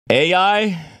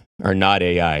AI or not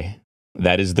AI?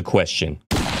 That is the question.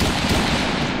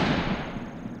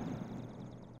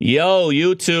 Yo,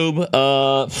 YouTube.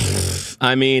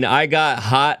 I mean, I got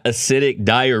hot acidic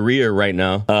diarrhea right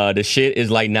now. The shit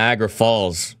is like Niagara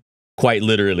Falls, quite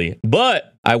literally.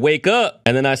 But I wake up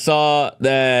and then I saw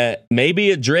that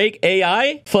maybe a Drake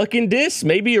AI fucking diss,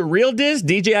 maybe a real diss.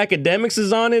 DJ Academics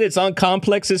is on it. It's on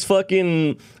Complex's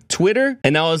fucking Twitter.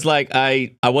 And I was like,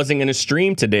 I wasn't gonna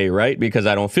stream today, right? Because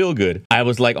I don't feel good. I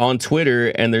was like on Twitter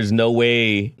and there's no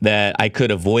way that I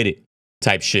could avoid it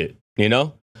type shit, you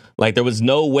know? Like there was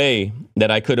no way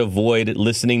that I could avoid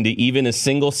listening to even a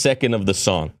single second of the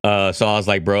song. So I was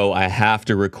like, bro, I have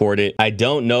to record it. I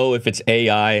don't know if it's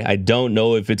AI. I don't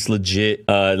know if it's legit.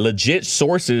 Legit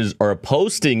sources are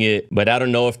posting it, but I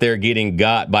don't know if they're getting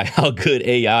got by how good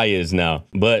AI is now.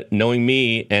 But knowing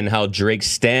me and how Drake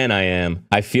stan I am,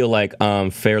 I feel like I'm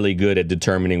fairly good at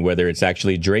determining whether it's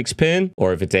actually Drake's pen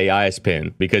or if it's AI's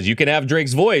pen. Because you can have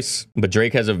Drake's voice, but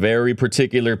Drake has a very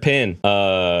particular pen.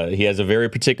 He has a very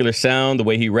particular sound. The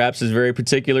way he raps is very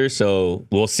particular, so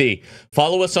we'll see.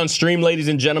 Follow us on stream, ladies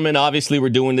and gentlemen. Obviously, we're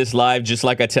doing this live, just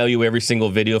like I tell you every single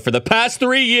video for the past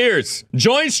 3 years.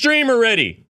 Join stream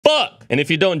already. Fuck! And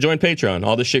if you don't, join Patreon.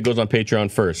 All this shit goes on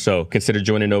Patreon first, so consider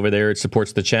joining over there. It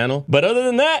supports the channel. But other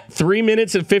than that, 3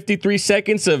 minutes and 53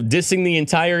 seconds of dissing the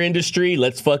entire industry.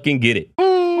 Let's fucking get it.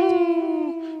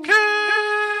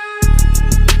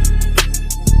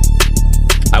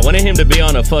 I wanted him to be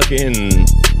on a fucking...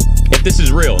 If this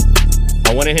is real,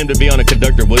 I wanted him to be on a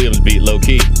Conductor Williams beat, low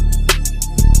key.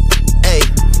 Hey,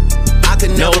 I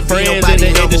could no never friends in the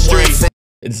industry.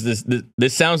 It's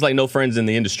this sounds like No Friends in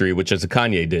the Industry, which is a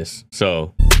Kanye diss.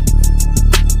 So,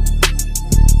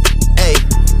 hey,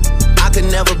 I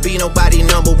could never be nobody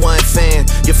 #1 fan.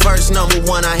 Your first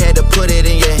 #1, I had to put it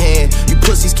in your hand. You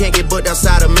pussies can't get booked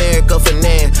outside America for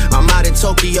nan. I'm out in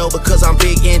Tokyo because I'm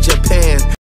big in Japan.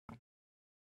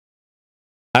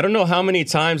 I don't know how many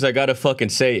times I gotta fucking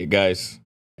say it, guys.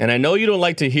 And I know you don't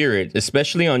like to hear it,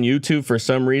 especially on YouTube for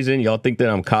some reason. Y'all think that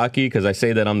I'm cocky because I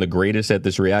say that I'm the greatest at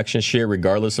this reaction shit,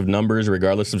 regardless of numbers,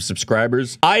 regardless of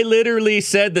subscribers. I literally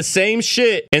said the same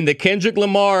shit in the Kendrick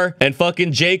Lamar and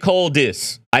fucking J. Cole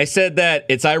diss. I said that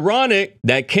it's ironic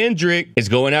that Kendrick is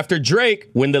going after Drake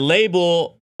when the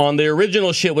label on the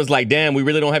original shit was like, damn, we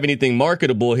really don't have anything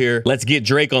marketable here. Let's get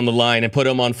Drake on the line and put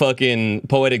him on fucking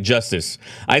Poetic Justice.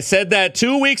 I said that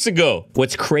 2 weeks ago.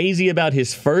 What's crazy about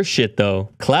his first shit though,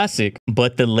 classic,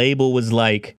 but the label was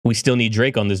like, we still need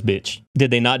Drake on this bitch.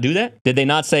 Did they not do that? Did they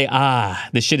not say,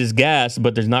 this shit is gas,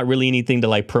 but there's not really anything to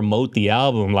like promote the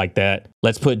album like that.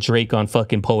 Let's put Drake on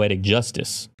fucking Poetic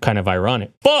Justice. Kind of ironic.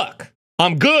 Fuck,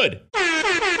 I'm good.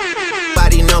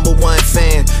 #1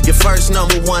 fan. Your first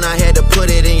 #1, I had to put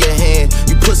it in your hand.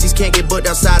 You pussies can't get booked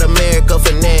outside America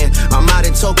for nan. I'm out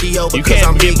in Tokyo because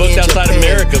I'm big in outside Japan.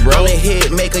 America, bro. I'm a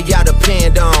hit maker, y'all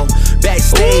depend on.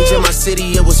 Backstage in my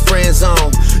city, it was friend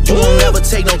zone. You won't never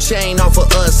take no chain off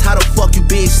of us. How the fuck you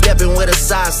big stepping with a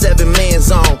size 7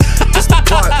 man's on? Just the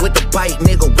part with the bite,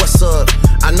 nigga, what's up?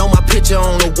 I know my picture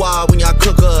on the wall when y'all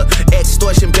cook up.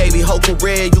 Extortion, baby, whole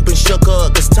career you been shook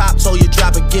up. Cause Top told you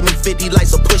drop it, give me 50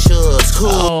 likes of push-ups. Cool.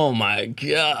 Oh my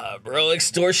god, bro.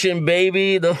 Extortion,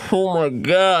 baby. Oh my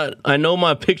god. I know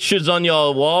my pictures on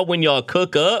y'all wall when y'all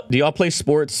cook up. Do y'all play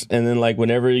sports and then like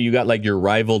whenever you got like your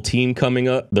rival team coming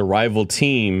up, the rival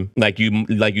team, like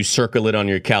you circle it on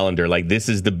your calendar. Like this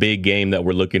is the big game that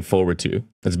we're looking forward to.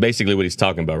 That's basically what he's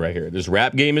talking about right here. This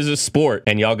rap game is a sport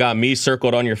and y'all got me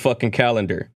circled on your fucking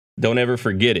calendar. Don't ever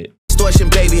forget it. Extortion,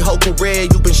 baby, whole career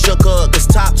you been shook up. Cause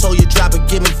Top told you drop it,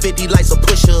 give me 50 likes of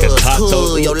push-ups.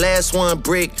 Cool, your last one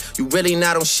brick, you really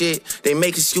not on shit. They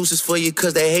make excuses for you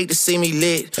cause they hate to see me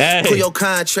lit. Hey. Pull your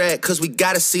contract cause we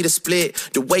gotta see the split.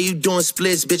 The way you doing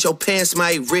splits, bitch, your pants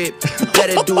might rip. You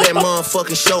better do that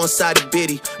motherfucking show inside the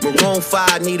bitty. Maroon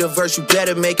 5 need a verse, you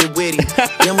better make it witty.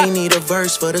 Then we need a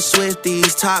verse for the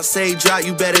Swifties. Top say drop,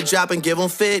 you better drop and give them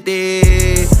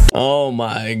 50. Oh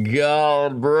my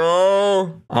god,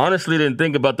 bro. Honestly, didn't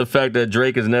think about the fact that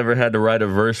Drake has never had to write a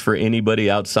verse for anybody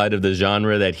outside of the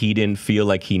genre that he didn't feel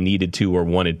like he needed to or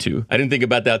wanted to. I didn't think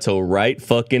about that till right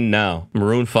fucking now.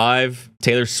 Maroon 5,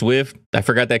 Taylor Swift. I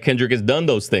forgot that Kendrick has done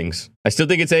those things. I still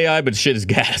think it's AI, but shit is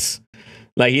gas.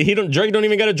 Like Drake don't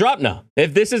even got a drop now.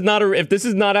 If this is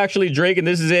not actually Drake and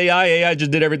this is AI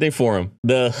just did everything for him.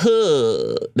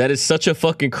 That is such a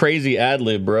fucking crazy ad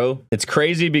lib, bro. It's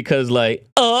crazy because like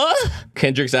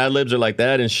Kendrick's ad libs are like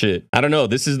that and shit. I don't know.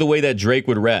 This is the way that Drake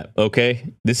would rap,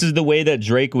 okay? This is the way that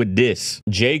Drake would diss.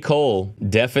 J. Cole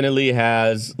definitely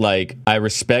has like, I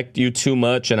respect you too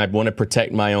much and I want to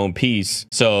protect my own peace.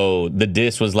 So the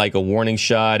diss was like a warning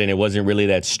shot and it wasn't really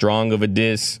that strong of a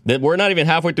diss. That we're not even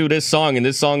halfway through this song and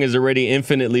this song is already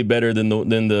infinitely better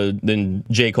than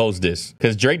J. Cole's diss.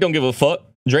 Because Drake don't give a fuck.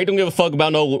 Drake don't give a fuck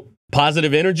about no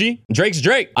positive energy. Drake's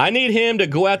Drake. I need him to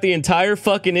go at the entire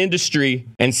fucking industry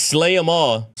and slay them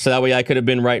all. So that way I could have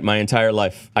been right my entire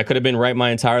life. I could have been right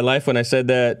my entire life when I said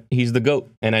that he's the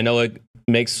GOAT. And I know it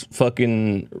makes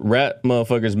fucking rap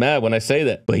motherfuckers mad when I say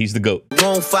that, but he's the GOAT.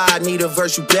 Room 5 need a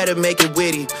verse, you better make it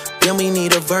witty. Then we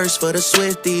need a verse for the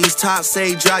Swifties. Top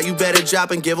say drop, you better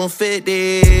drop and give them 50.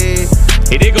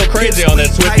 He did go crazy on that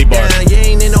Swifty bar. You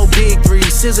ain't in no big three.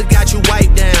 SZA got you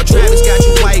wiped down. Travis got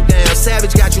you wiped down.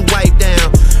 Savage got you wiped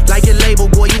down. Like your label,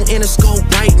 boy, you in the scope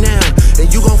right now.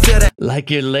 And you gon' feel that. Like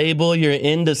your label, you're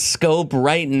in the scope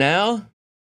right now?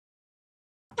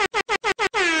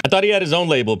 I thought he had his own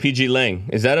label, PG Lang.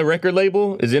 Is that a record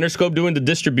label? Is Interscope doing the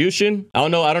distribution? I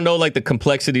don't know. I don't know like the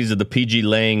complexities of the PG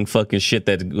Lang fucking shit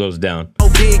that goes down. No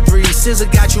big three.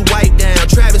 SZA got you wiped down.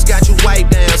 Travis got you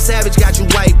wiped down. Savage got you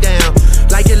wiped down.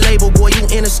 Like your label, boy, you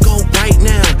in the scope right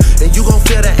now. And you gon'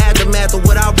 feel the aftermath of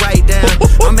what I write down.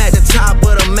 I'm at the top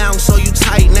of the mountain, so you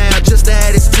tight now. Just to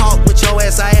have this talk with your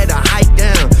ass, I had to hike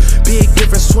down. Big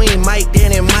difference between Mike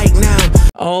then and Mike now.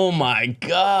 Oh my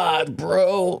God,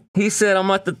 bro. He said, I'm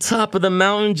at the top of the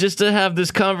mountain just to have this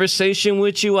conversation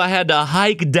with you. I had to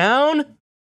hike down?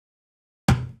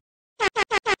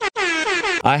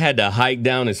 I had to hike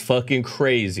down is fucking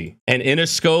crazy. And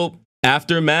Interscope,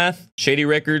 Aftermath, Shady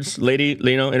Records, Lady,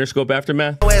 you know, Interscope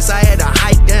Aftermath. I had to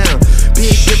hike down.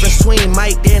 Big difference between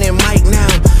Mike then and Mike now.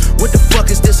 What the fuck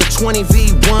is this, a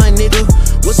 20v1,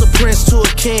 nigga? What's a prince to a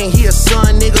king? He a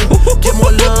son, nigga. Get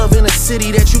more love in the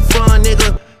city that you from,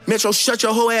 nigga. Metro, shut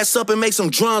your whole ass up and make some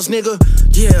drums, nigga.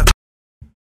 Yeah.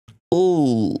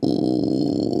 Ooh.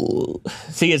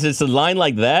 See, it's a line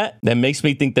like that that makes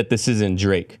me think that this isn't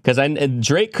Drake. Because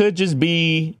Drake could just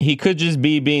be, he could just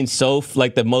be being so,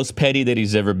 like, the most petty that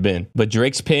he's ever been. But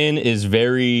Drake's pen is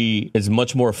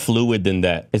much more fluid than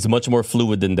that. It's much more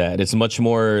fluid than that. It's much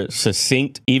more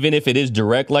succinct. Even if it is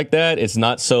direct like that, it's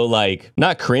not so, like,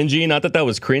 not cringy. Not that that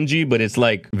was cringy, but it's,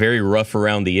 like, very rough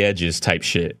around the edges type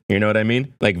shit. You know what I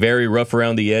mean? Like, very rough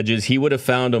around the edges. He would have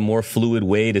found a more fluid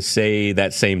way to say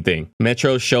that same thing.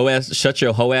 Metro, shut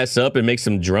your hoe ass up and make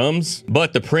some drums.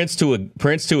 But the prince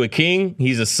to a king,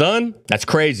 he's a son. That's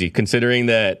crazy, considering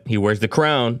that he wears the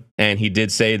crown. And he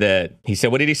did say that, he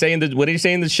said, what did he say in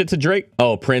the shit to Drake?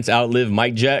 Oh, Prince outlived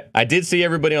Mike Jack. I did see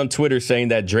everybody on Twitter saying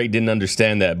that Drake didn't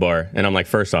understand that bar. And I'm like,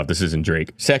 first off, this isn't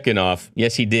Drake. Second off,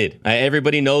 yes, he did.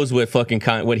 Everybody knows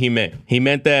what he meant. He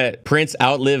meant that Prince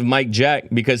outlived Mike Jack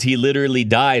because he literally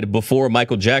died before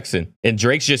Michael Jackson. And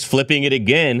Drake's just flipping it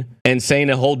again and saying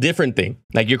a whole different thing.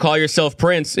 Like, you call yourself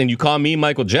Prince and you call me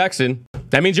Michael Jackson.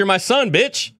 That means you're my son,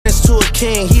 bitch. To a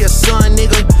king, he a son,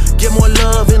 nigga. Get more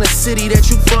love in the city that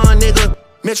you from, nigga.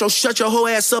 Metro, shut your whole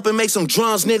ass up and make some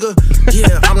drums, nigga.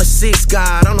 Yeah, I'm the sixth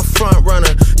guy, I'm the front runner.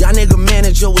 Y'all nigga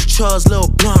manager was Charles' little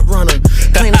blunt runner.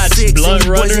 Claim the six, and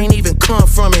you boys ain't even come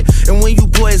from it. And when you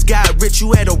boys got rich,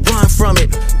 you had to run from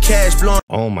it. Cash blowing.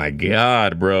 Oh my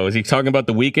God, bro. Is he talking about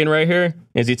The Weeknd right here?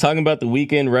 Is he talking about The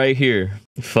Weeknd right here?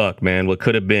 Fuck, man, what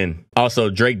could have been. Also,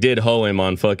 Drake did hoe him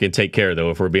on fucking Take Care, though,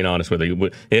 if we're being honest with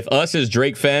you. If us as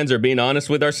Drake fans are being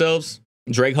honest with ourselves,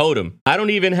 Drake hoed him. I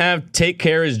don't even have Take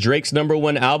Care as Drake's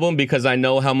 #1 album because I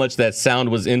know how much that sound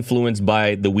was influenced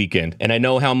by The Weeknd. And I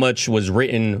know how much was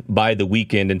written by The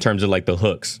Weeknd in terms of like the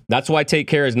hooks. That's why Take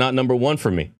Care is not #1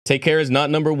 for me. Take Care is not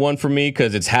 #1 for me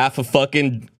because it's half a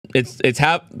fucking... It's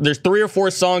half... There's 3 or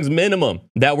 4 songs minimum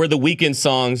that were The Weeknd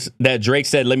songs that Drake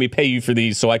said, let me pay you for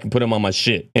these so I can put them on my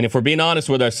shit. And if we're being honest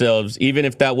with ourselves, even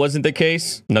if that wasn't the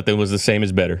case, nothing was the same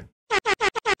as better.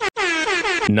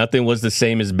 Nothing was the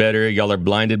same as better. Y'all are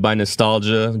blinded by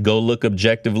nostalgia. Go look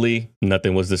objectively.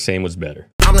 Nothing was the same was better.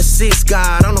 I'm the sixth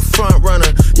guy, I'm the front runner.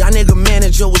 Y'all nigga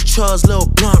manager was Charles' little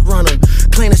blunt runner.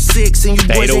 Claim the six and you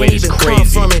boys ain't even come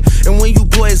from it. And when you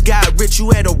boys got rich, you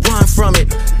had to run from it.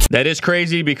 That is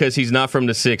crazy because he's not from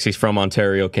the 6. He's from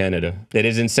Ontario, Canada. It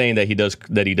is insane that he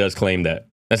does claim that.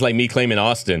 That's like me claiming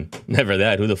Austin. Never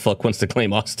that. Who the fuck wants to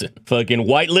claim Austin? Fucking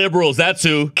white liberals, that's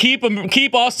who.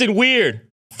 Keep Austin weird.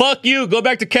 Fuck you. Go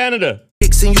back to Canada.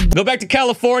 Go back to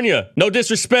California. No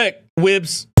disrespect,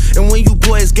 Wibs. And when you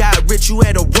boys got rich, you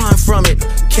had to run from it.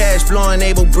 Cash blowing,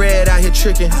 able bread out here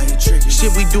tricking.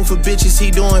 Shit we do for bitches,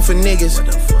 he doing for niggas.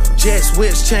 Jets,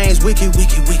 whips, chains, wicked.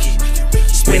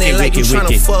 Spinning like you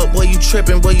tryna fuck, boy, you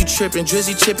trippin',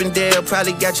 Drizzy Chippendale,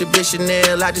 probably got your bitch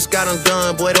Chanel. I just got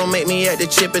undone, boy, don't make me at the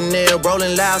Chippendale.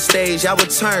 Rolling loud stage, I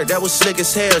was turned, that was slick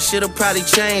as hell. Shit'll probably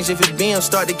change if your BM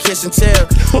start to kiss and tell.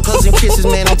 Hugs and kisses,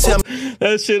 man, don't tell me.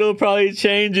 That shit'll probably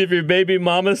change if your baby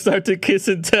mama start to kiss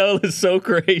and tell. Is so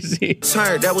crazy.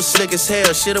 Turned, that was slick as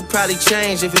hell. Shit'll probably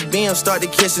change if your BM start to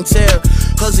kiss and tell.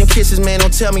 Hugs and kisses, man,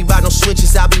 don't tell me about no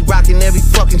switches. I be rocking every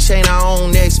fucking chain I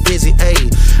own, next visit, ayy.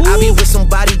 I be with some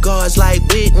bodyguards like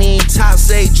Whitney. Top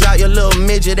say, drop your little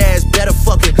midget ass, better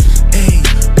fucking,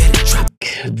 ayy,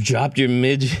 better drop your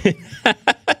midget.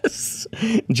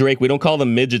 Drake, we don't call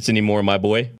them midgets anymore, my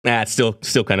boy. Nah, it's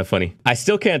still kind of funny. I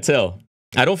still can't tell.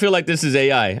 I don't feel like this is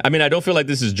AI. I mean, I don't feel like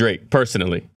this is Drake,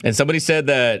 personally. And somebody said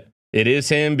that it is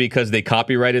him because they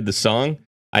copyrighted the song.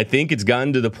 I think it's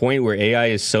gotten to the point where AI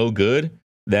is so good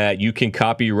that you can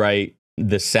copyright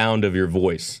the sound of your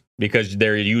voice because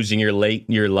they're using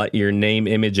your name,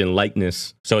 image, and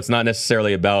likeness. So it's not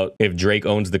necessarily about if Drake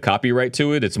owns the copyright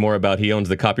to it. It's more about he owns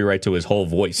the copyright to his whole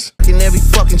voice. every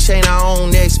fucking chain I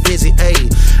own, next visit,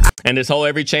 ayy. And this whole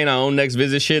every chain I own, next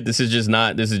visit shit, this is just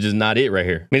not it right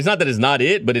here. I mean, it's not that it's not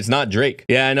it, but it's not Drake.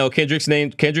 Yeah, I know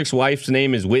Kendrick's wife's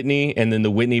name is Whitney, and then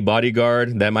the Whitney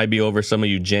bodyguard, that might be over some of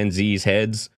you Gen Z's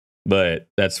heads. But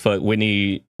that's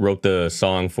Whitney wrote the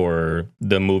song for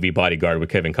the movie Bodyguard with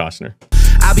Kevin Costner.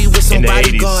 I be with some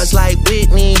bodyguards like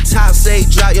Whitney. Top say,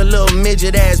 drop your little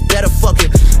midget ass, better fucking,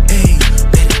 ayy,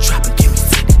 better drop and give me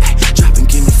 50, ay, drop and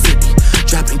give me 50,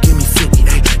 drop and give me 50,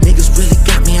 ay. Niggas really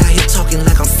got me out here talking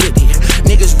like I'm 50, ay.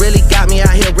 Niggas really got me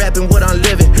out here rapping what I'm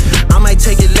living. I might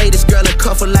take your latest girl and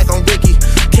cuff her like I'm Ricky.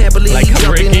 Can't believe like he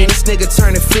jumping in, this nigga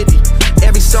turning 50.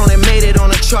 Every song that made it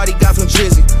on a chart he got from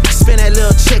Drizzy. Spend that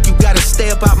little check, you gotta stay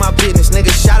up out my business,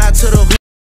 nigga. Shout out to the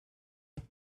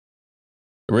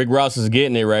Rick Ross is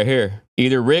getting it right here.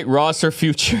 Either Rick Ross or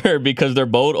Future, because they're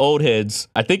both old heads.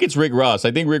 I think it's Rick Ross.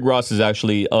 I think Rick Ross is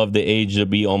actually of the age to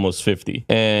be almost 50.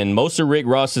 And most of Rick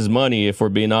Ross's money, if we're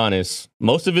being honest,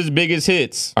 most of his biggest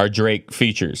hits are Drake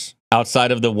features.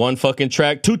 Outside of the one fucking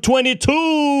track,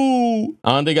 222.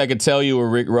 I don't think I could tell you a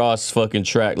Rick Ross fucking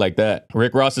track like that.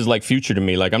 Rick Ross is like Future to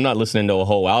me. Like, I'm not listening to a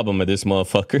whole album of this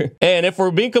motherfucker. And if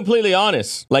we're being completely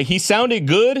honest, like, he sounded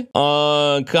good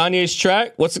on Kanye's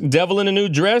track. What's Devil in a New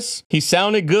Dress? He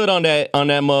sounded good on that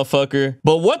motherfucker.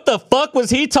 But what the fuck was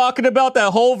he talking about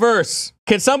that whole verse?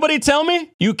 Can somebody tell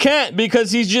me? You can't,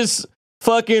 because he's just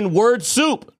fucking word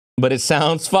soup. But it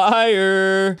sounds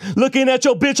fire. Looking at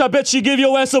your bitch, I bet she give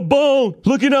your ass a bone.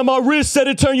 Looking at my wrist, said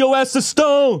it turn your ass to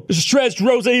stone. Stretched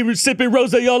rose, sipping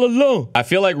rose all alone. I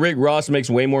feel like Rick Ross makes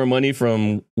way more money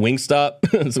from Wingstop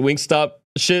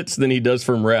shits than he does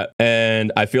from rap.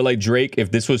 And I feel like Drake, if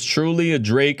this was truly a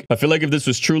Drake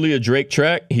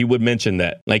track, he would mention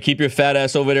that. Like, keep your fat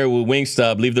ass over there with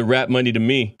Wingstop, leave the rap money to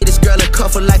me. This girl a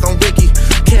cuffler like I'm Ricky.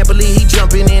 Can't believe he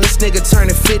jumping in, this nigga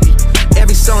turning 50.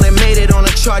 Every song that made it on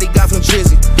a chart he got from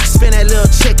Drizzy. Spend that little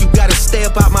check, you gotta stay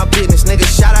up out my business, nigga.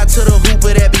 Shout out to the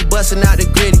hooper that be busting out the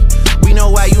gritty. We know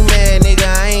why you mad, nigga,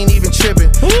 I ain't even tripping.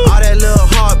 All that little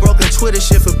heartbroken Twitter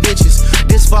shit for bitches.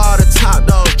 This for all the top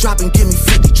dogs, drop and give me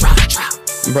 50, drop.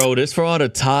 Bro, this for all the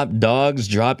top dogs,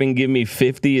 drop and give me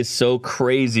 50 is so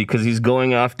crazy, because he's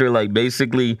going after, like,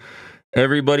 basically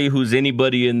everybody who's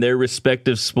anybody in their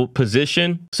respective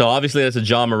position. So obviously that's a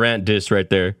Ja Morant diss right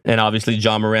there. And obviously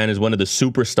Ja Morant is one of the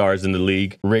superstars in the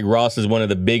league. Rick Ross is one of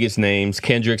the biggest names.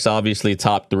 Kendrick's obviously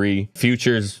top 3.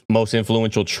 Future's most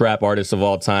influential trap artist of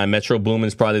all time. Metro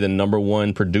Boomin's probably the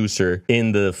 #1 producer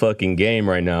in the fucking game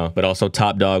right now. But also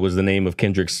Top Dog was the name of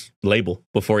Kendrick's label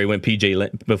before he went PG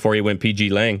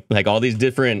Lang. Like, all these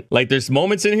different, like, there's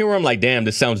moments in here where I'm like, damn,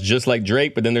 this sounds just like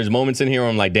Drake. But then there's moments in here where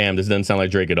I'm like, damn, this doesn't sound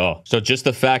like Drake at all. So just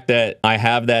the fact that I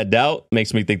have that doubt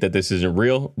makes me think that this isn't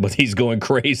real, but he's going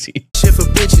crazy. Shit for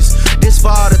bitches, this for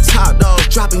all the top dogs,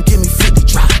 drop and give me 50,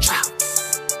 drop.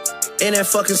 In that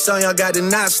fucking song, y'all got to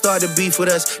not start the beef with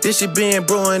us. This shit been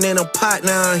brewing in a pot,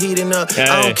 now I'm heating up. Hey.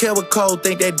 I don't care what Cole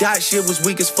think, that dot shit was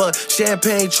weak as fuck.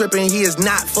 Champagne tripping, he is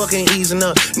not fucking easing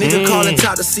up. Nigga calling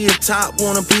top to see if top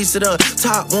want a piece of up.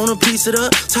 Top want a piece of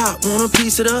up, top want a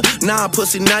piece of up. Nah,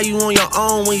 pussy, now you on your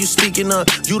own when you speaking up.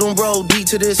 You don't roll deep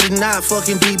to this, it's not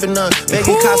fucking deep enough.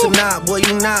 Begging cops or not, boy,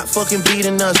 you not fucking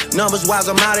beating us. Numbers wise,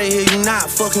 I'm out of here, you not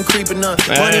fucking creeping up.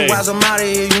 Hey. Money wise, I'm out of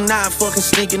here, you not fucking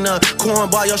sneaking up.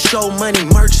 Cornball, your show money,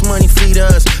 merch money, feed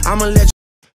us. I'ma let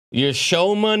you Your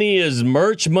show money is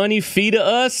merch money fee to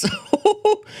us?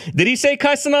 Did he say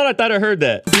Kaisanat? I thought I heard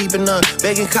that.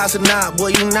 Begging Kaisanat, boy,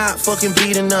 you not fucking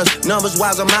beating us. Numbers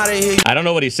wise, I'm out of here. I don't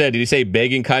know what he said. Did he say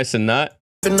begging Kaisanat?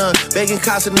 Begging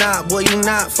Kaisanat, boy, you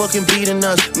not fucking beating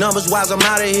us. Numbers wise, I'm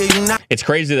out of here. You not. It's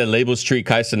crazy that labels treat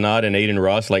Kaisanat and Aiden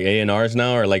Ross like A&Rs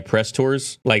now, or like press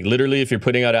tours. Like literally, if you're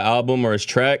putting out an album or a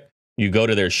track, you go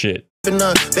to their shit.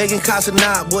 Begging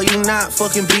Kaisanat, boy, you not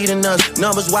fucking beating us.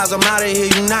 Numbers wise, I'm out of here.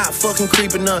 You not fucking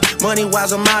creeping up. Money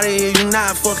wise, I'm out of here. You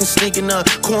not fucking sneaking up.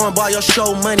 Cornball, your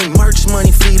show money, merch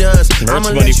money feed us. I'ma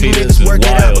let you niggas work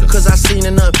it out because I seen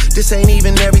enough. This ain't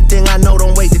even everything I know.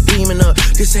 Don't wake the demon up.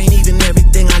 This ain't even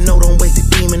everything I know. Don't wake the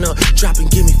demon up. Drop and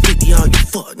give me 50. All you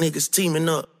fuck niggas teaming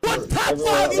up. What top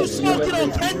 5 you smoking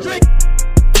on, Kendrick?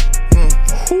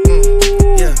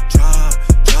 Yeah, drop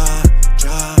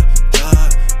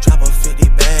a 50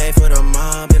 bag for the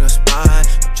mob in a spot.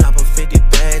 Drop a 50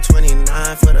 bag,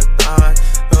 29 for the thought.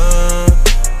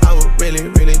 I was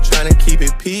really trying to keep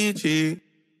it PG.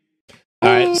 All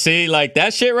right, see, like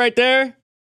that shit right there,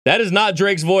 that is not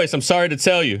Drake's voice. I'm sorry to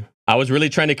tell you. I was really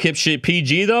trying to keep shit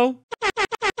PG though.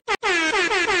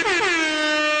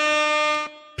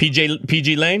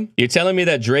 PG Lane? You're telling me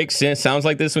that Drake sounds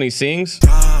like this when he sings?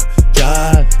 Drop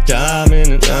a 50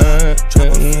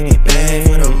 bag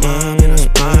for the mob in a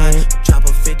spot. Drop a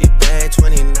 50 bag,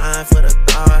 29 for the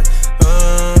thought.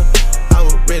 I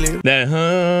was really.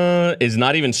 That is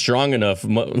not even strong enough,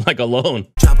 like alone.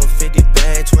 Drop a 50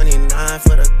 bag, 29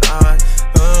 for the thought.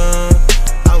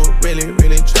 I was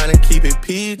really trying to keep it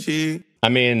PG. I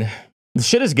mean, the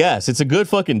shit is gas. It's a good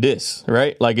fucking diss,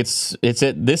 right? Like this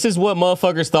is what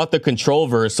motherfuckers thought the Control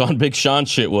verse on Big Sean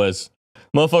shit was.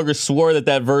 Motherfuckers swore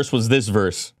that verse was this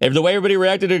verse. If the way everybody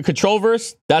reacted to the Control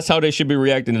verse, that's how they should be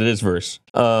reacting to this verse.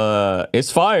 It's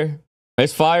fire.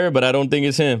 It's fire, but I don't think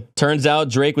it's him. Turns out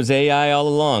Drake was AI all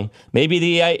along. Maybe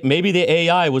the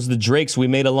AI was the Drakes we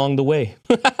made along the way.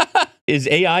 Is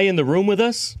AI in the room with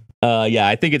us? Yeah,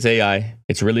 I think it's AI.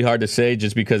 It's really hard to say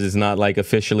just because it's not like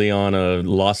officially on a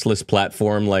lossless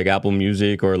platform like Apple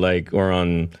Music or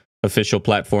on official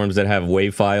platforms that have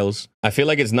WAV files. I feel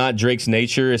like it's not Drake's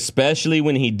nature, especially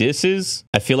when he disses.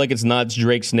 I feel like it's not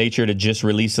Drake's nature to just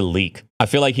release a leak. I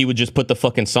feel like he would just put the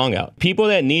fucking song out. People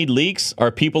that need leaks are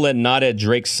people that not at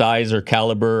Drake's size or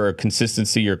caliber or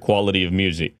consistency or quality of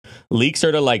music. Leaks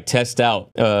are to like test out.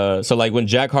 So like when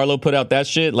Jack Harlow put out that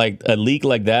shit, like a leak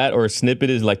like that or a snippet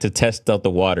is like to test out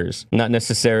the waters. Not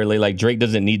necessarily like Drake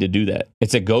doesn't need to do that.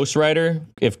 It's a ghostwriter.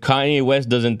 If Kanye West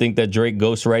doesn't think that Drake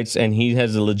ghostwrites and he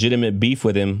has a legitimate beef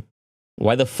with him,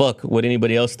 why the fuck would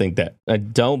anybody else think that? I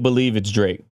don't believe it's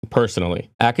Drake, personally.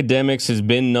 Academics has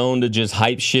been known to just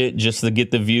hype shit just to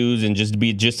get the views and just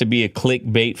to be a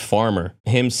clickbait farmer.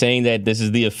 Him saying that this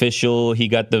is the official, he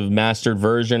got the mastered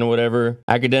version or whatever.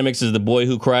 Academics is the boy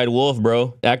who cried wolf,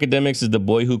 bro. Academics is the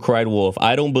boy who cried wolf.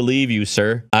 I don't believe you,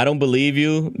 sir. I don't believe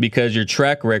you because your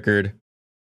track record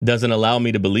doesn't allow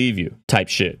me to believe you type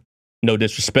shit. No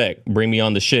disrespect. Bring me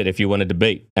on the shit if you want to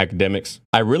debate, Academics.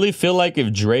 I really feel like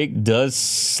if Drake does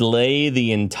slay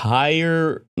the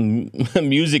entire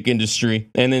music industry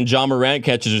and then John Morant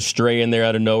catches a stray in there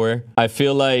out of nowhere, I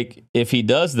feel like if he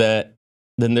does that,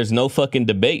 then there's no fucking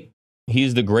debate.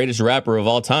 He's the greatest rapper of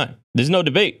all time. There's no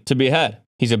debate to be had.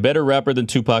 He's a better rapper than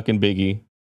Tupac and Biggie.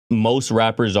 Most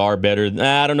rappers are better.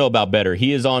 I don't know about better.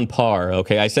 He is on par.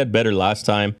 Okay, I said better last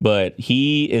time, but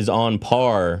he is on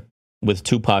par with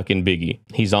Tupac and Biggie.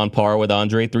 He's on par with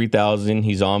Andre 3000.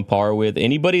 He's on par with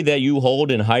anybody that you hold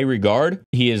in high regard.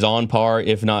 He is on par,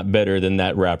 if not better than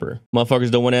that rapper. Motherfuckers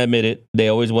don't want to admit it. They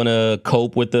always want to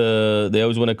cope with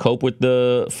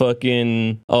the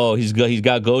fucking, oh, he's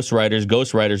got ghostwriters.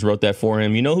 Ghostwriters wrote that for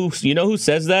him. You know who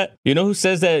says that? You know who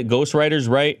says that ghostwriters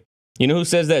write? You know who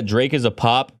says that Drake is a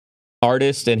pop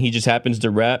artist and he just happens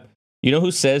to rap? You know who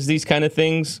says these kind of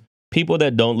things? People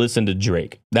that don't listen to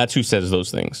Drake. That's who says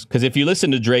those things. Because if you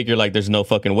listen to Drake, you're like, there's no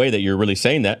fucking way that you're really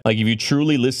saying that. Like, if you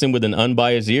truly listen with an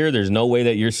unbiased ear, there's no way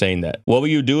that you're saying that. What will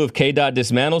you do if K-Dot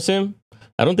dismantles him?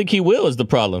 I don't think he will is the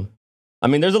problem. I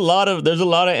mean, there's a lot of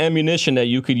ammunition that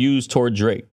you could use toward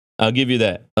Drake. I'll give you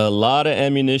that. A lot of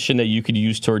ammunition that you could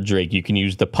use toward Drake. You can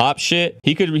use the pop shit.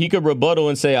 He could rebuttal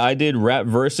and say, I did rap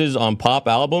verses on pop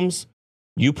albums.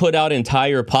 You put out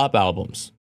entire pop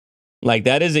albums. Like,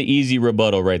 that is an easy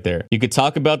rebuttal right there. You could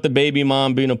talk about the baby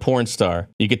mom being a porn star.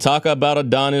 You could talk about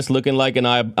Adonis looking like an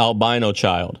albino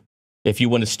child, if you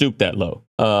want to stoop that low.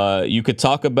 You could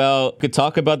talk about the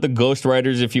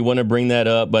ghostwriters if you want to bring that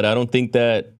up, but I don't think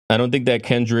that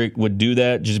Kendrick would do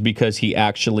that just because he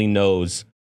actually knows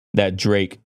that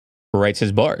Drake writes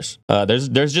his bars.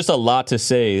 There's just a lot to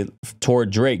say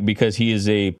toward Drake because he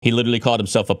literally called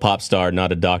himself a pop star,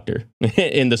 not a doctor,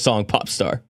 in the song Pop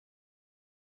Star.